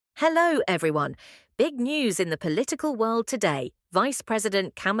Hello, everyone. Big news in the political world today. Vice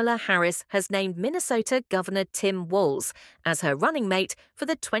President Kamala Harris has named Minnesota Governor Tim Walz as her running mate for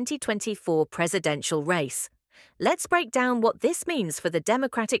the 2024 presidential race. Let's break down what this means for the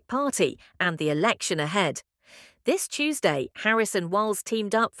Democratic Party and the election ahead. This Tuesday, Harris and Walz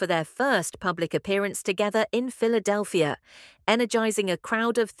teamed up for their first public appearance together in Philadelphia, energizing a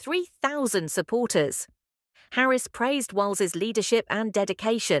crowd of 3,000 supporters. Harris praised Walz's leadership and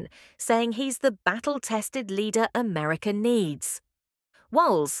dedication, saying he's the battle-tested leader America needs.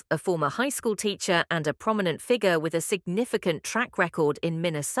 Walz, a former high school teacher and a prominent figure with a significant track record in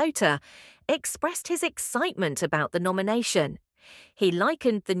Minnesota, expressed his excitement about the nomination. He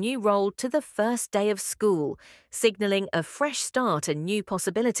likened the new role to the first day of school, signaling a fresh start and new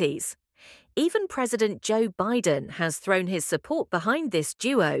possibilities. Even President Joe Biden has thrown his support behind this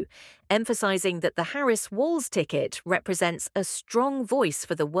duo, emphasizing that the Harris-Walz ticket represents a strong voice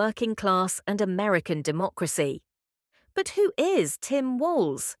for the working class and American democracy. But who is Tim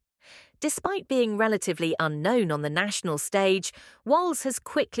Walz? Despite being relatively unknown on the national stage, Walz has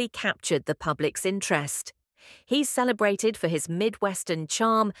quickly captured the public's interest. He's celebrated for his Midwestern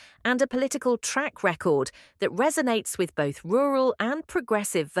charm and a political track record that resonates with both rural and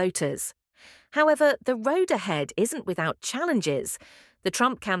progressive voters. However, the road ahead isn't without challenges. The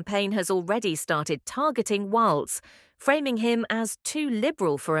Trump campaign has already started targeting Walz, framing him as too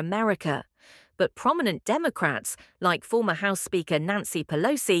liberal for America. But prominent Democrats, like former House Speaker Nancy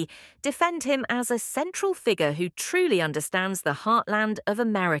Pelosi, defend him as a central figure who truly understands the heartland of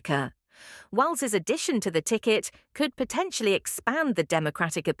America. Walz's addition to the ticket could potentially expand the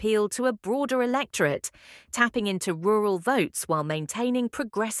Democratic appeal to a broader electorate, tapping into rural votes while maintaining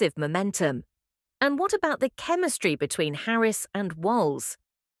progressive momentum. And what about the chemistry between Harris and Walz?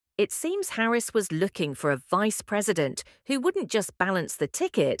 It seems Harris was looking for a vice president who wouldn't just balance the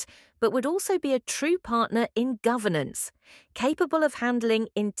ticket, but would also be a true partner in governance, capable of handling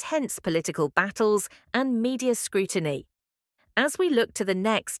intense political battles and media scrutiny. As we look to the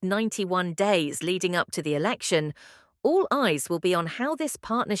next 91 days leading up to the election, all eyes will be on how this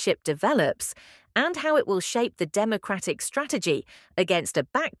partnership develops and how it will shape the Democratic strategy against a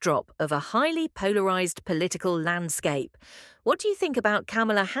backdrop of a highly polarized political landscape. What do you think about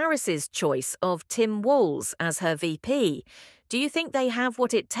Kamala Harris's choice of Tim Walz as her VP? Do you think they have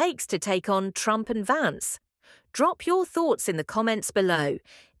what it takes to take on Trump and Vance? Drop your thoughts in the comments below.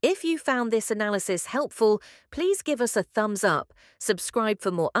 If you found this analysis helpful, please give us a thumbs up, subscribe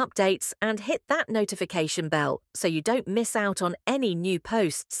for more updates, and hit that notification bell so you don't miss out on any new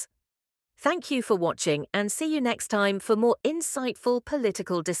posts. Thank you for watching, and see you next time for more insightful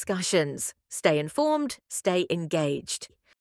political discussions. Stay informed, stay engaged.